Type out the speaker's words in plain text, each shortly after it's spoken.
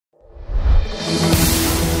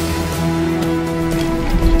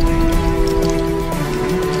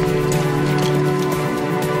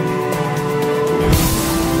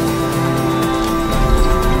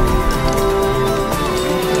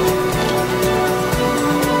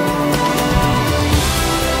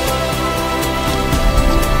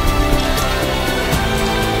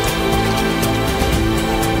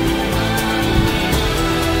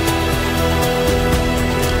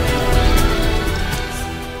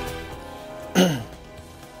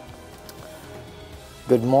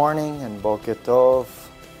Good morning and Boker Tov.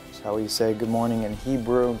 That's how we say good morning in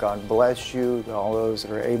Hebrew. God bless you, all those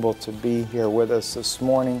that are able to be here with us this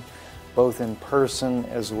morning, both in person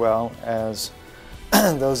as well as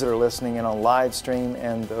those that are listening in on live stream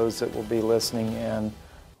and those that will be listening in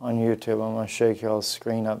on YouTube. I'm going to shake y'all's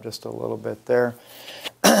screen up just a little bit there.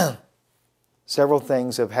 Several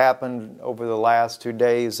things have happened over the last 2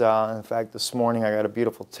 days. In fact, this morning I got a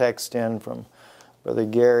beautiful text in from Brother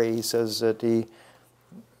Gary. He says that he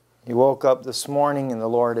woke up this morning and the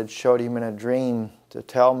Lord had showed him in a dream to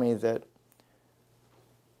tell me that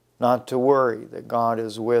not to worry, that God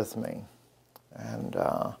is with me. And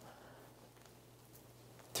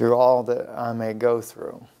through all that I may go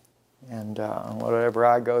through. And whatever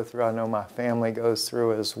I go through, I know my family goes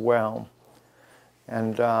through as well.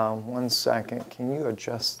 And 1 second, can you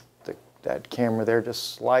adjust that camera there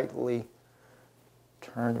just slightly?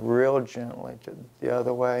 Turn real gently to the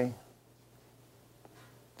other way.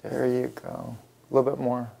 There you go. A little bit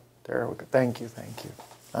more. There we go. Thank you, thank you.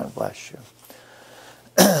 God bless you.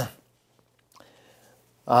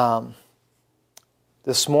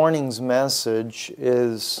 This morning's message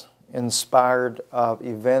is inspired of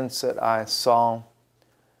events that I saw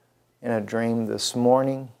in a dream this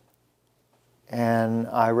morning. And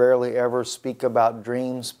I rarely ever speak about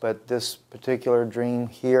dreams, but this particular dream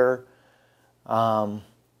here, it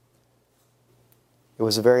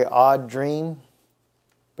was a very odd dream.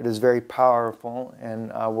 But is very powerful, and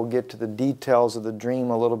we'll get to the details of the dream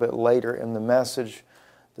a little bit later in the message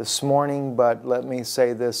this morning. But let me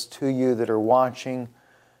say this to you that are watching.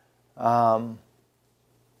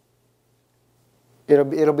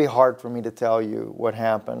 It'll be hard for me to tell you what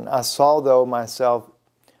happened. I saw, though, myself,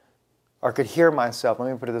 or could hear myself,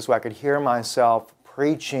 let me put it this way, I could hear myself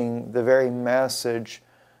preaching the very message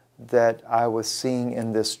that I was seeing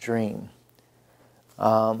in this dream.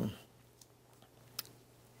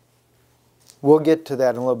 We'll get to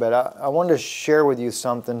that in a little bit. I wanted to share with you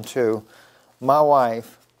something too. My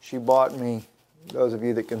wife, she bought me, those of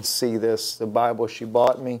you that can see this, the Bible she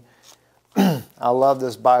bought me. I love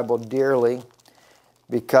this Bible dearly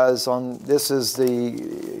because this is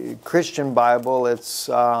the Christian Bible. It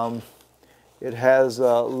has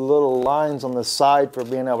little lines on the side for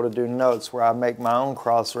being able to do notes where I make my own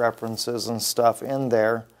cross references and stuff in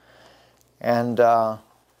there. And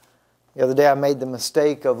the other day I made the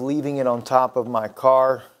mistake of leaving it on top of my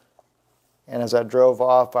car, and as I drove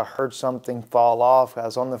off I heard something fall off. I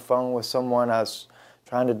was on the phone with someone. I was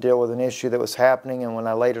trying to deal with an issue that was happening, and when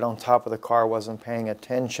I laid it on top of the car I wasn't paying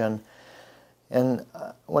attention. And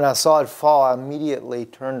when I saw it fall, I immediately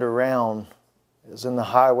turned around. It was in the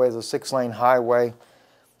highway, it was a 6-lane highway,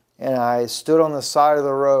 and I stood on the side of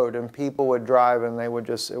the road, and people would drive and they would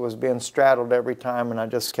just, it was being straddled every time, and I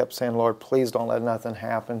just kept saying, Lord, please don't let nothing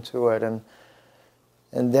happen to it. And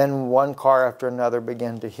then one car after another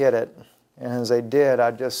began to hit it. And as they did,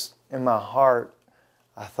 I just, in my heart,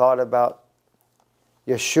 I thought about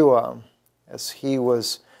Yeshua as he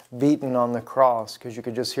was beaten on the cross, because you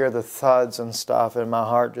could just hear the thuds and stuff, and my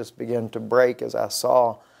heart just began to break as I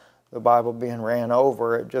saw the Bible being ran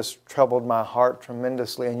over. It just troubled my heart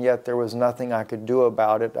tremendously, and yet there was nothing I could do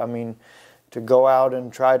about it. I mean, to go out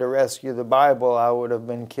and try to rescue the Bible, I would have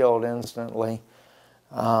been killed instantly.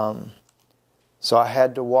 So I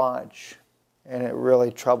had to watch, and it really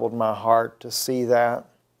troubled my heart to see that.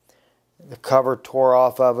 The cover tore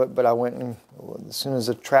off of it, but I went and, as soon as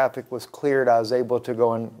the traffic was cleared, I was able to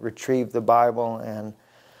go and retrieve the Bible, and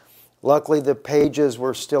luckily the pages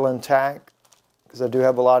were still intact, because I do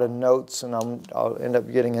have a lot of notes, and I'll end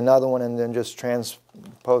up getting another one and then just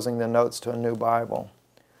transposing the notes to a new Bible.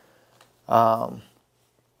 But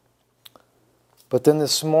then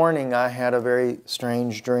this morning I had a very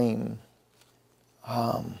strange dream.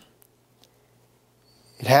 It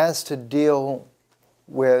has to deal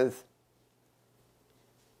with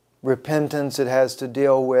repentance. It has to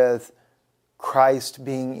deal with Christ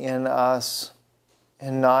being in us,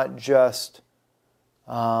 and not just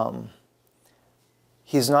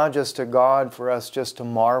He's not just a God for us just to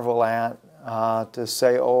marvel at, to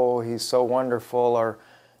say, oh, He's so wonderful, or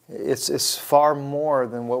it's far more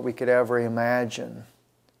than what we could ever imagine.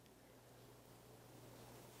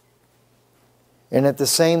 And at the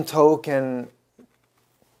same token,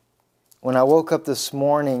 when I woke up this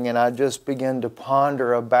morning and I just began to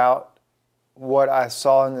ponder about what I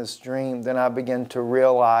saw in this dream, then I began to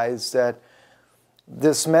realize that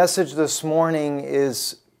this message this morning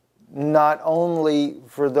is not only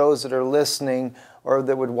for those that are listening or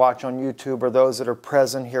that would watch on YouTube or those that are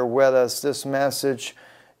present here with us. This message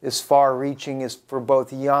is far-reaching. It's for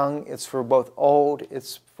both young, it's for both old,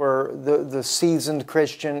 it's for the seasoned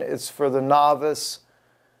Christian, it's for the novice.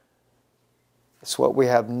 It's what we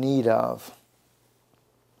have need of.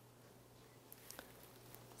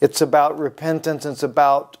 It's about repentance. It's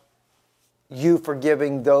about you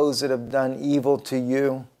forgiving those that have done evil to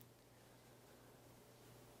you.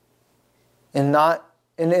 And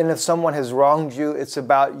if someone has wronged you, it's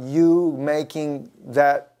about you making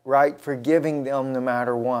that right, forgiving them no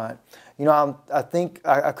matter what. You know,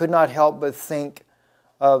 I could not help but think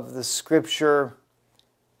of the scripture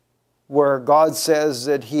where God says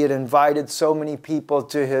that He had invited so many people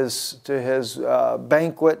to His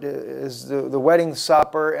banquet, the wedding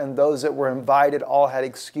supper, and those that were invited all had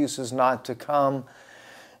excuses not to come.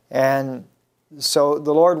 And so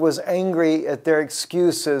the Lord was angry at their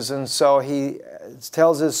excuses, and so He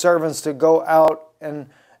tells His servants to go out and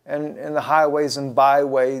in the highways and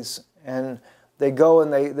byways, and they go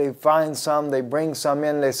and they find some, they bring some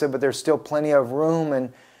in, they said, but there's still plenty of room.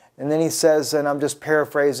 And then He says, and I'm just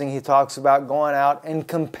paraphrasing, He talks about going out and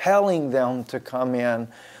compelling them to come in.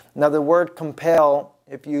 Now the word compel,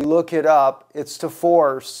 if you look it up, it's to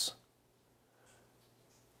force.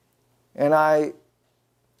 And I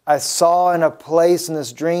saw in a place in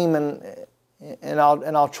this dream, and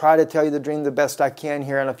I'll try to tell you the dream the best I can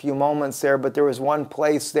here in a few moments there, but there was one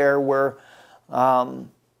place there where, and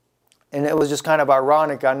it was just kind of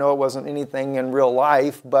ironic. I know it wasn't anything in real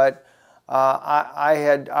life, but I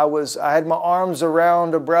had my arms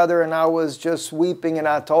around a brother, and I was just weeping, and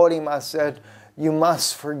I told him, I said, "You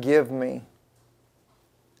must forgive me."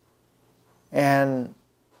 And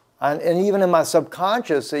even in my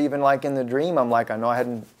subconscious, even like in the dream, I'm like, I know I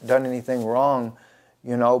hadn't done anything wrong,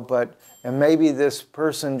 you know, and maybe this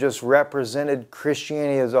person just represented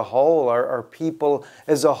Christianity as a whole, or people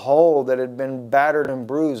as a whole that had been battered and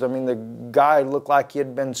bruised. I mean, the guy looked like he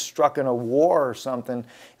had been struck in a war or something.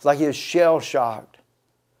 It's like he was shell-shocked.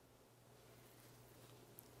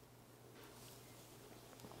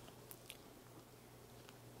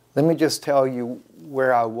 Let me just tell you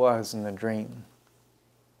where I was in the dream.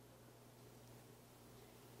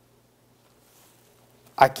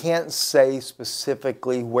 I can't say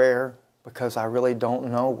specifically where, because I really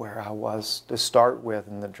don't know where I was to start with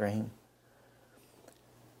in the dream.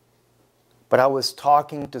 But I was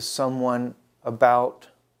talking to someone about,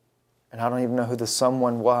 and I don't even know who the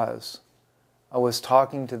someone was. I was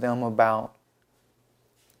talking to them about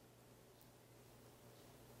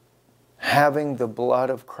having the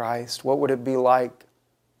blood of Christ. What would it be like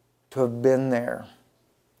to have been there?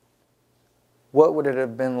 What would it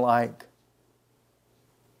have been like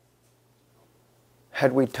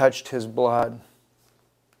had we touched His blood?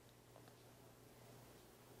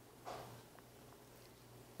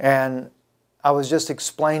 And I was just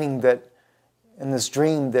explaining that in this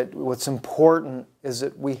dream that what's important is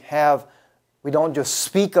that we don't just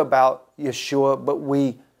speak about Yeshua, but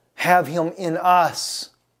we have Him in us.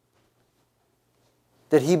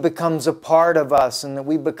 That He becomes a part of us and that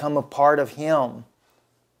we become a part of Him.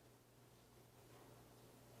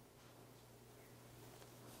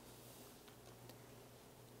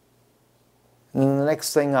 And the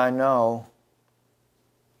next thing I know,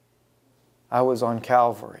 I was on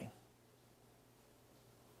Calvary.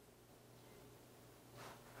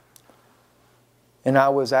 And I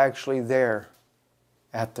was actually there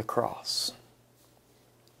at the cross.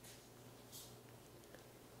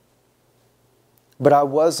 But I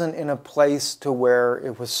wasn't in a place to where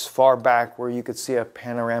it was far back where you could see a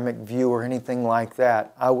panoramic view or anything like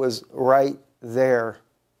that. I was right there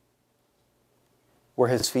where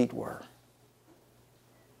His feet were.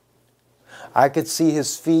 I could see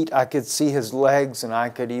His feet, I could see His legs, and I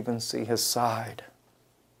could even see His side.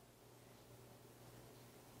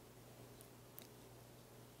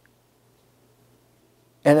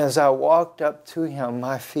 And as I walked up to Him,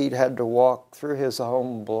 my feet had to walk through His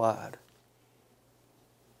own blood.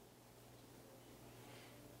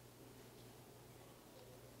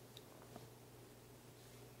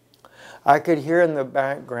 I could hear in the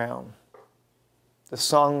background the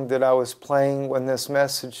song that I was playing when this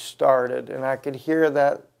message started, and I could hear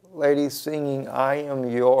that lady singing, "I am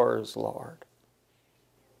yours, Lord."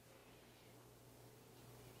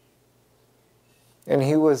 And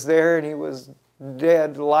He was there, and He was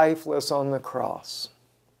dead, lifeless on the cross.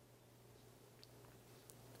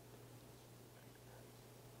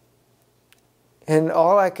 And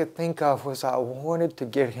all I could think of was I wanted to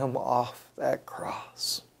get Him off that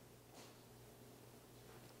cross.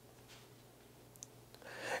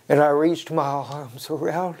 And I reached my arms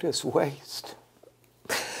around His waist.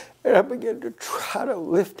 And I began to try to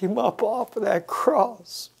lift Him up off of that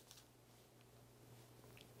cross.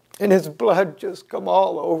 And His blood just come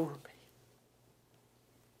all over me.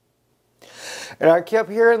 And I kept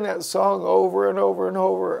hearing that song over and over and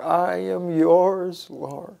over. I am yours,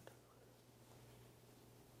 Lord.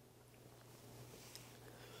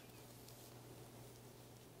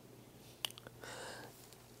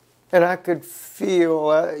 And I could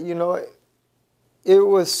feel, it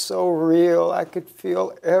was so real. I could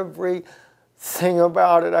feel everything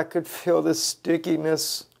about it. I could feel the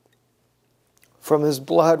stickiness from his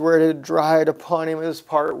blood where it had dried upon him. It was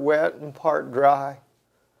part wet and part dry.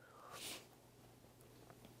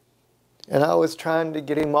 And I was trying to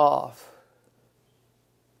get him off.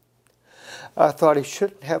 I thought he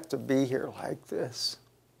shouldn't have to be here like this.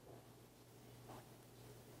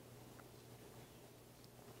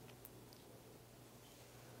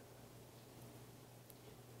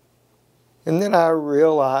 And then I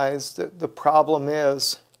realized that the problem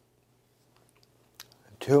is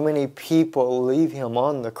too many people leave him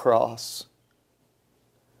on the cross.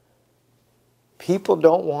 People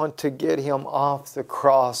don't want to get him off the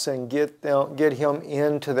cross and get him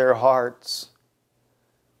into their hearts.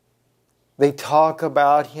 They talk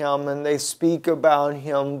about him and they speak about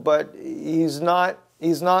him, but he's not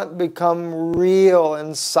become real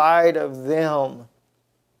inside of them.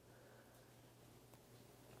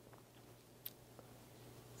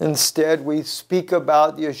 Instead, we speak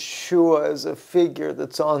about Yeshua as a figure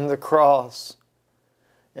that's on the cross,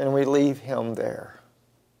 and we leave him there.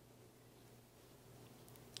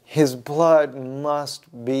 His blood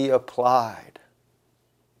must be applied.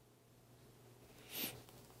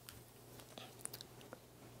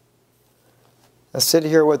 I sit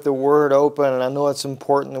here with the Word open, and I know it's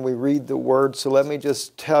important that we read the Word, so let me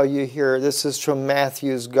just tell you here. This is from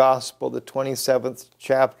Matthew's Gospel, the 27th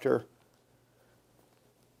chapter.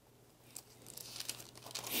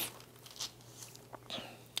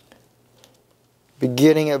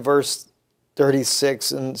 Beginning at verse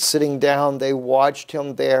 36, and sitting down, they watched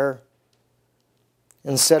him there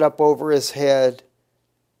and set up over his head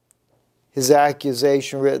his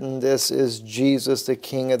accusation written, "This is Jesus, the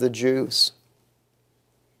King of the Jews."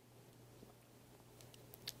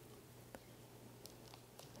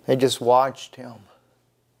 They just watched him.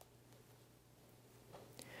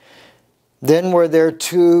 Then were there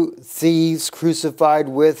two thieves crucified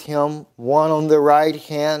with him, one on the right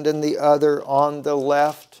hand and the other on the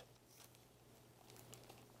left.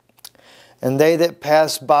 And they that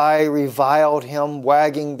passed by reviled him,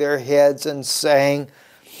 wagging their heads and saying,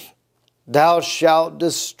 "Thou shalt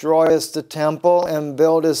destroy us the temple and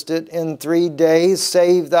buildest it in 3 days.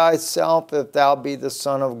 Save thyself, if thou be the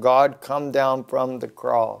Son of God. Come down from the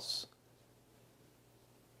cross."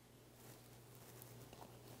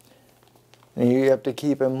 And you have to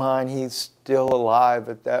keep in mind, he's still alive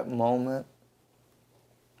at that moment.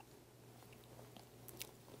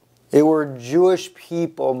 It were Jewish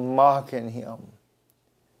people mocking him.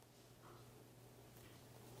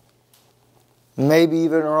 Maybe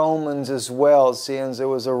even Romans as well, seeing as it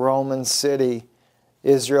was a Roman city.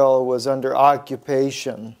 Israel was under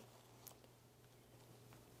occupation.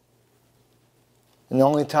 And the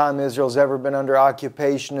only time Israel's ever been under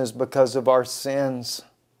occupation is because of our sins.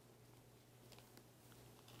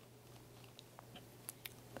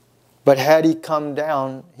 But had he come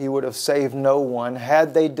down, he would have saved no one.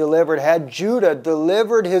 Had Judah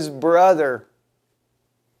delivered his brother,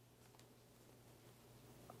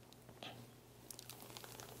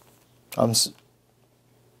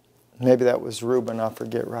 maybe that was Reuben, I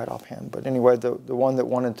forget right offhand. But anyway, the one that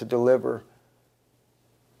wanted to deliver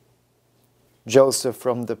Joseph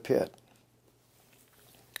from the pit.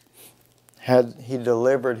 Had he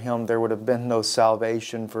delivered him, there would have been no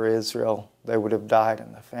salvation for Israel. They would have died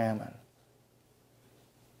in the famine.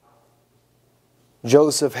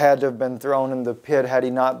 Joseph had to have been thrown in the pit. Had he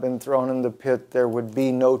not been thrown in the pit, there would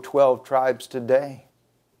be no 12 tribes today.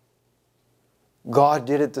 God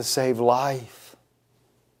did it to save life.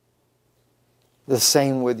 The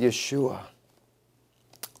same with Yeshua.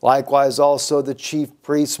 Likewise also the chief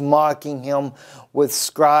priests, mocking him with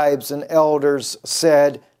scribes and elders,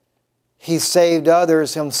 said, "He saved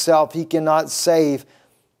others, himself he cannot save.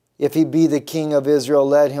 If he be the King of Israel,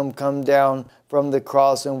 let him come down from the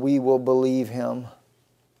cross and we will believe him."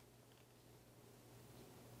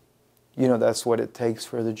 You know, that's what it takes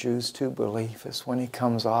for the Jews to believe, is when he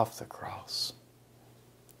comes off the cross.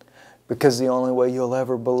 Because the only way you'll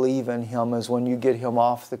ever believe in him is when you get him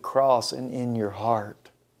off the cross and in your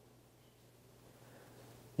heart.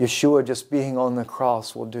 Yeshua just being on the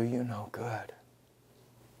cross will do you no good.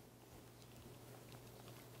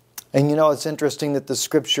 And you know, it's interesting that the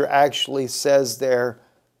scripture actually says there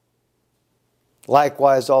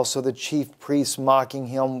Likewise also the chief priests mocking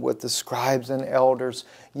him with the scribes and elders.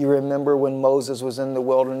 You remember when Moses was in the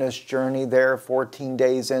wilderness journey there, 14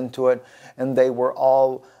 days into it, and they were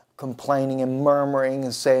all complaining and murmuring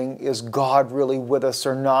and saying, is God really with us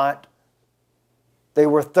or not? They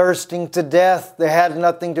were thirsting to death. They had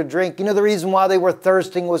nothing to drink. You know, the reason why they were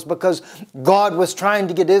thirsting was because God was trying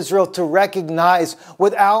to get Israel to recognize,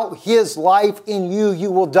 without His life in you, you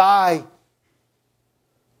will die.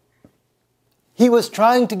 He was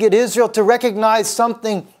trying to get Israel to recognize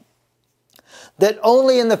something that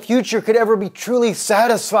only in the future could ever be truly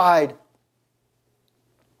satisfied.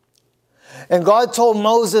 And God told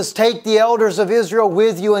Moses, take the elders of Israel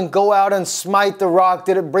with you and go out and smite the rock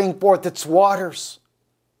that it bring forth its waters.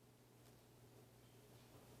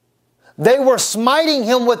 They were smiting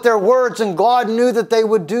him with their words, and God knew that they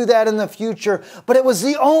would do that in the future. But it was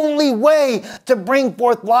the only way to bring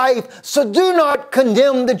forth life. So do not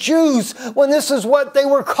condemn the Jews when this is what they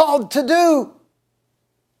were called to do.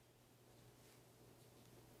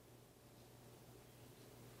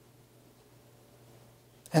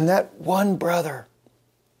 And that one brother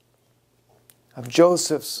of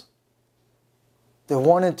Joseph's that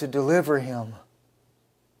wanted to deliver him,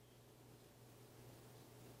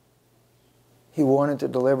 he wanted to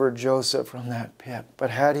deliver Joseph from that pit. But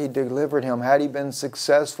had he delivered him, had he been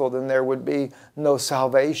successful, then there would be no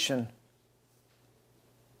salvation.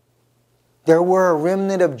 There were a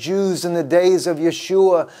remnant of Jews in the days of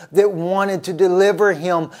Yeshua that wanted to deliver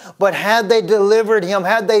him. But had they delivered him,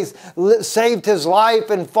 had they saved his life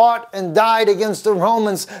and fought and died against the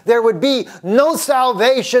Romans, there would be no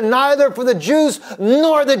salvation, neither for the Jews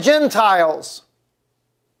nor the Gentiles.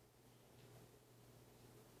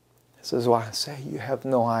 This is why I say you have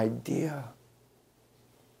no idea.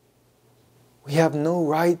 We have no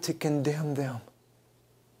right to condemn them.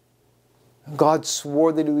 God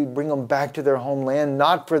swore that He would bring them back to their homeland,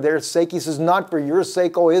 not for their sake. He says, not for your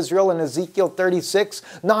sake, O Israel, in Ezekiel 36,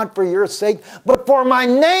 not for your sake, but for my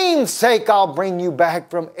name's sake I'll bring you back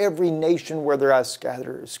from every nation whither I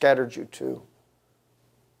scattered you to.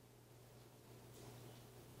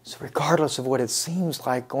 So regardless of what it seems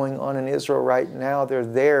like going on in Israel right now, they're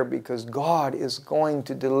there because God is going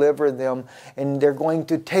to deliver them, and they're going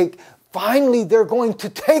to take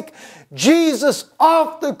Jesus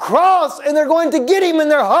off the cross, and they're going to get Him in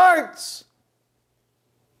their hearts.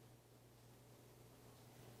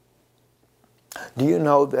 Do you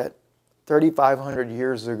know that 3,500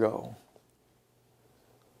 years ago,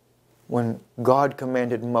 when God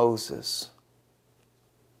commanded Moses,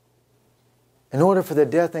 in order for the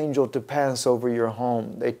death angel to pass over your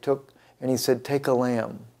home, and he said, take a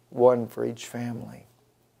lamb, one for each family.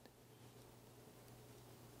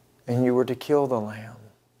 And you were to kill the lamb.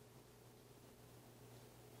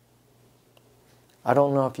 I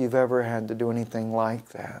don't know if you've ever had to do anything like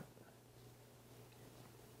that.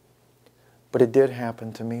 But it did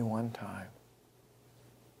happen to me one time.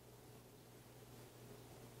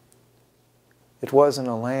 It wasn't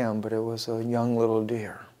a lamb, but it was a young little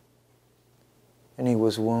deer. And he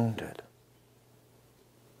was wounded.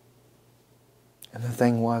 And the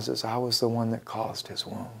thing was, I was the one that caused his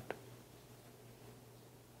wound.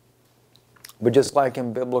 But just like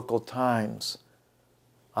in biblical times,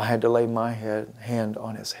 I had to lay my hand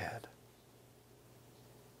on his head.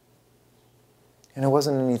 And it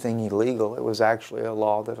wasn't anything illegal. It was actually a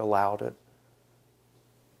law that allowed it.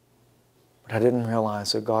 But I didn't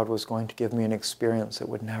realize that God was going to give me an experience that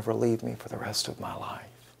would never leave me for the rest of my life.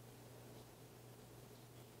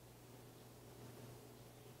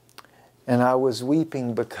 And I was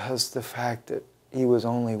weeping because the fact that he was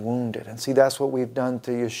only wounded. And see, that's what we've done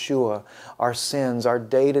to Yeshua. Our sins, our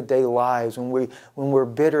day-to-day lives, when we're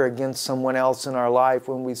bitter against someone else in our life,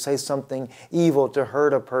 when we say something evil to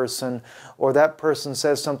hurt a person, or that person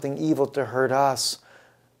says something evil to hurt us,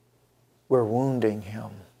 we're wounding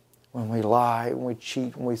him. When we lie, when we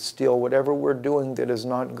cheat, when we steal, whatever we're doing that is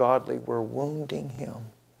not godly, we're wounding him.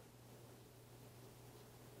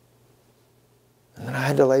 And then I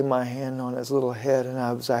had to lay my hand on his little head, and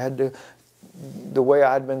I had to, the way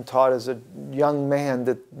I'd been taught as a young man,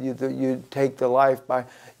 that you'd take the life by,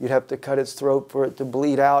 you'd have to cut its throat for it to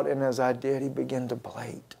bleed out. And as I did, he began to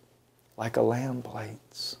bleat like a lamb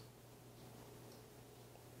bleats.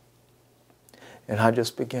 And I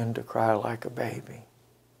just began to cry like a baby.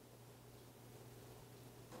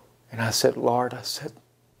 And I said, Lord,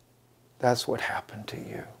 that's what happened to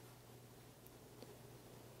you.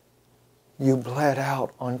 You bled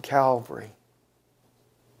out on Calvary.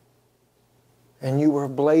 And you were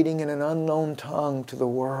bleating in an unknown tongue to the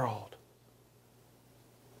world.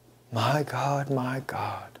 my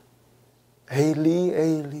God, Eli, Eli,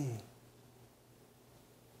 lama sabachthani.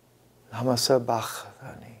 Lama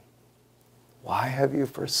sabachthani? Why have you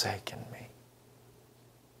forsaken me?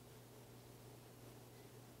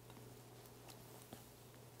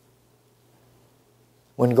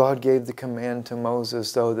 When God gave the command to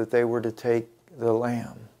Moses, though, that they were to take the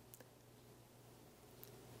lamb,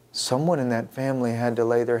 someone in that family had to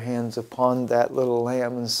lay their hands upon that little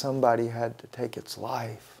lamb, and somebody had to take its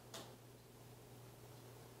life.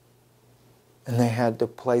 And they had to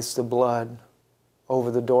place the blood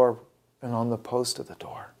over the door and on the post of the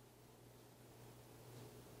door.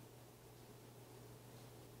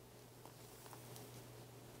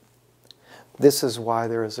 This is why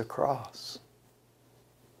there is a cross.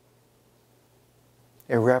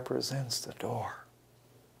 It represents the door.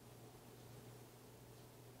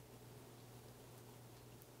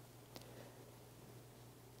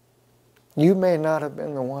 You may not have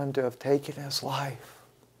been the one to have taken his life.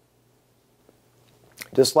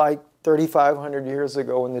 Just like 3,500 years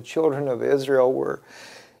ago when the children of Israel were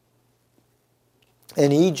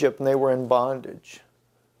in Egypt and they were in bondage.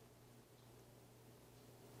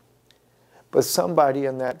 But somebody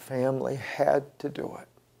in that family had to do it.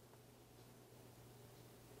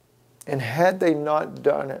 And had they not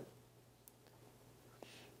done it,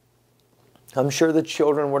 I'm sure the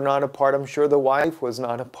children were not a part. I'm sure the wife was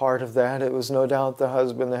not a part of that. It was no doubt the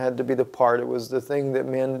husband that had to be the part. It was the thing that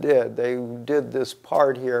men did. They did this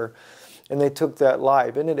part here, and they took that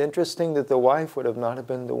life. Isn't it interesting that the wife would have not have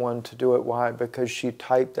been the one to do it? Why? Because she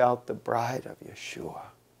typed out the bride of Yeshua.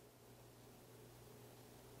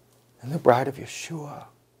 And the bride of Yeshua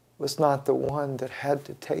was not the one that had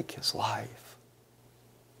to take his life.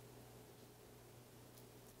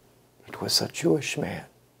 It was a Jewish man.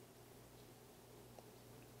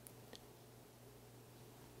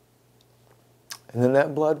 And then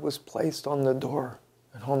that blood was placed on the door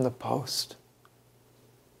and on the post.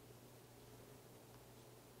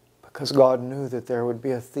 Because God knew that there would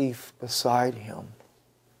be a thief beside him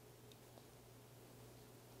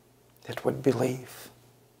that would believe.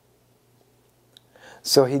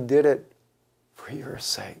 So he did it for your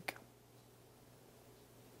sake.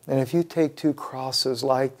 And if you take two crosses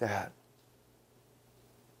like that,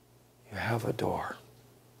 you have a door.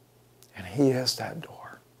 And he is that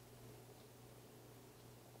door.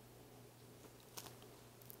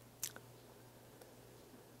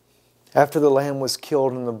 After the lamb was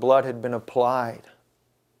killed and the blood had been applied,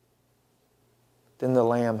 then the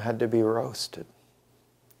lamb had to be roasted.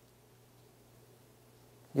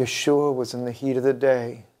 Yeshua was in the heat of the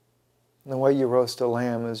day. And the way you roast a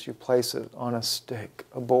lamb is you place it on a stick,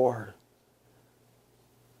 a board,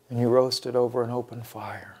 and you roast it over an open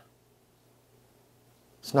fire.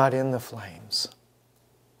 It's not in the flames.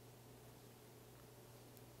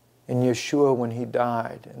 And Yeshua, when he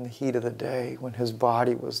died in the heat of the day, when his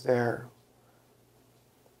body was there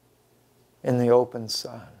in the open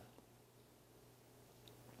sun,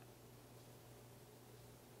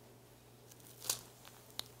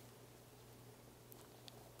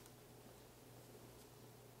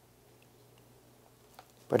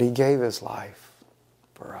 but he gave his life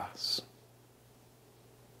for us.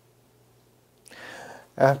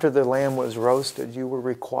 After the lamb was roasted, you were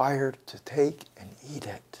required to take and eat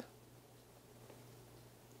it.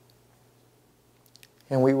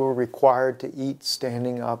 And we were required to eat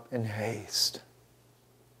standing up in haste.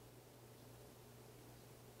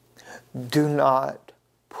 Do not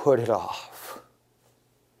put it off.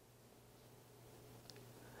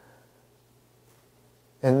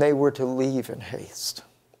 And they were to leave in haste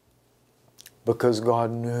because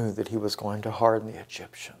God knew that he was going to harden the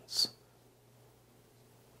Egyptians.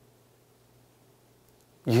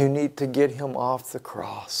 You need to get him off the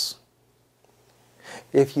cross.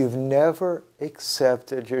 If you've never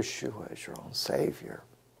accepted Yeshua as your own Savior,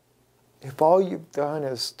 if all you've done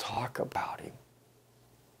is talk about him,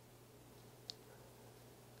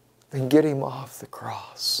 then get him off the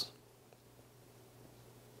cross.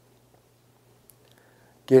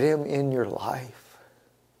 Get him in your life.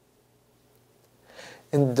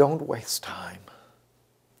 And don't waste time.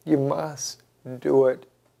 You must do it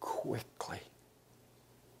quickly.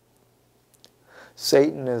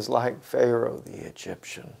 Satan is like Pharaoh the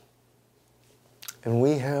Egyptian. And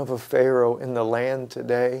we have a Pharaoh in the land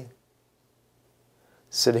today,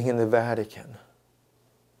 sitting in the Vatican.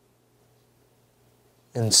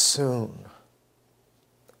 And soon,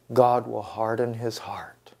 God will harden his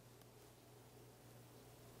heart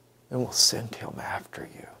and will send him after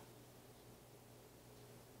you.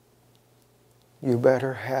 You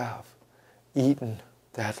better have eaten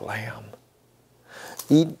that lamb.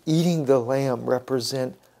 Eating the lamb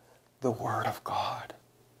represent the Word of God.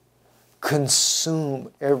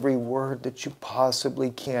 Consume every word that you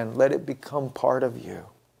possibly can. Let it become part of you.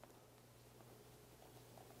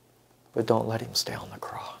 But don't let him stay on the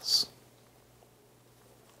cross.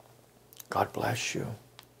 God bless you.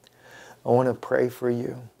 I want to pray for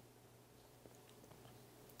you.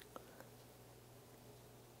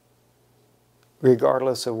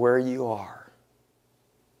 Regardless of where you are.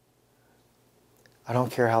 I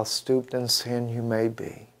don't care how stooped in sin you may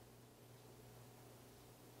be.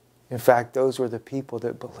 In fact, those were the people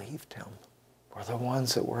that believed him, were the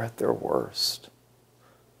ones that were at their worst.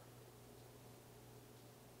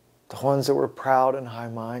 The ones that were proud and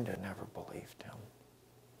high-minded never believed him.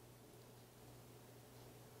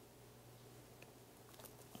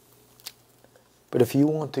 But if you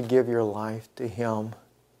want to give your life to him,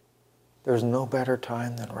 there's no better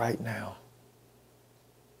time than right now.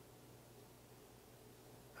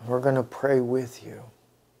 And we're going to pray with you.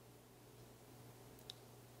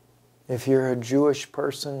 If you're a Jewish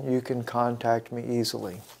person, you can contact me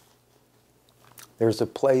easily. There's a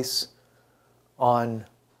place on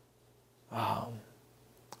our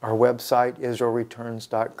website,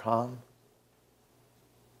 israelreturns.com,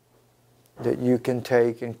 that you can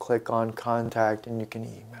take and click on contact, and you can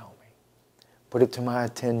email me. Put it to my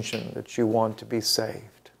attention that you want to be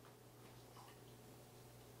saved.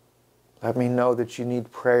 Let me know that you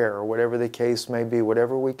need prayer, or whatever the case may be.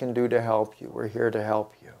 Whatever we can do to help you, we're here to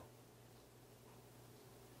help you.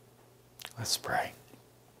 Let's pray.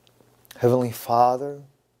 Heavenly Father,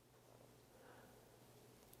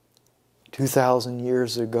 2,000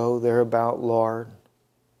 years ago, thereabout, Lord,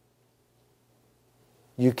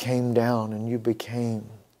 you came down and you became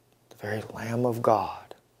the very Lamb of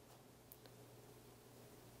God.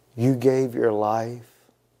 You gave your life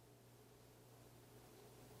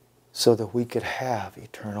so that we could have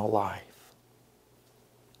eternal life.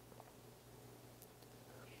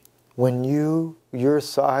 When your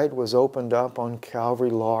side was opened up on Calvary,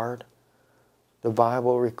 Lord, the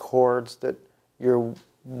Bible records that your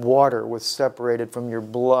water was separated from your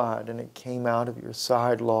blood and it came out of your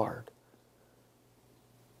side, Lord.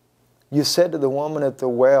 You said to the woman at the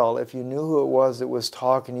well, if you knew who it was that was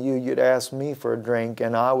talking to you, you'd ask me for a drink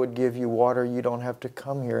and I would give you water. You don't have to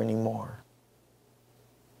come here anymore.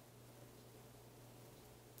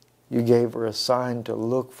 You gave her a sign to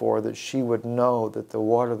look for, that she would know that the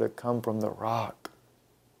water that come from the rock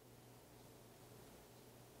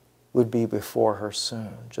would be before her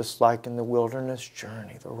soon. Just like in the wilderness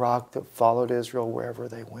journey, the rock that followed Israel wherever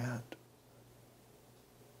they went.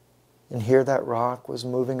 And here that rock was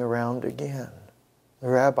moving around again. The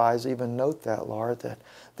rabbis even note that, Lord,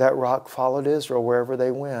 that rock followed Israel wherever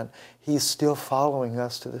they went. He's still following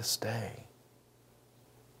us to this day.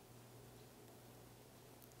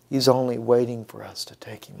 He's only waiting for us to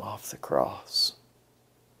take him off the cross.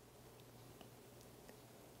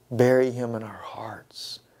 Bury him in our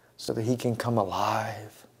hearts so that he can come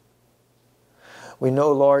alive. We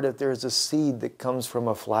know, Lord, that there's a seed that comes from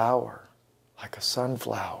a flower, like a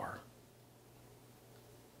sunflower.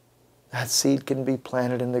 That seed can be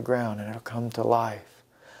planted in the ground and it'll come to life.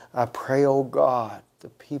 I pray, oh God, the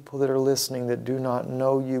people that are listening that do not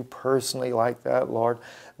know you personally like that, Lord,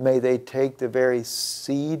 may they take the very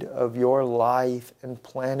seed of your life and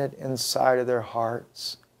plant it inside of their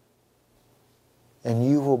hearts. And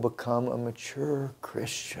you will become a mature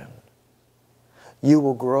Christian. You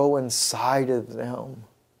will grow inside of them.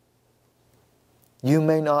 You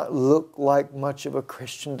may not look like much of a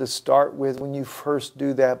Christian to start with when you first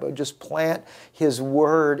do that, but just plant His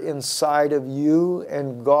Word inside of you,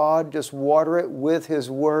 and God, just water it with His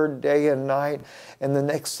Word day and night. And the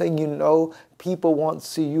next thing you know, people won't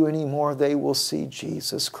see you anymore. They will see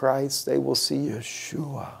Jesus Christ. They will see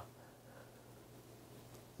Yeshua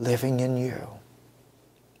living in you.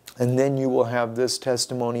 And then you will have this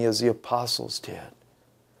testimony as the apostles did.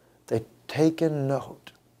 They taken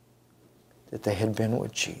note that they had been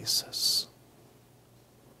with Jesus.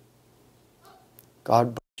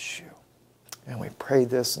 God bless you. And we pray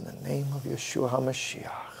this in the name of Yeshua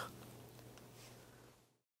HaMashiach.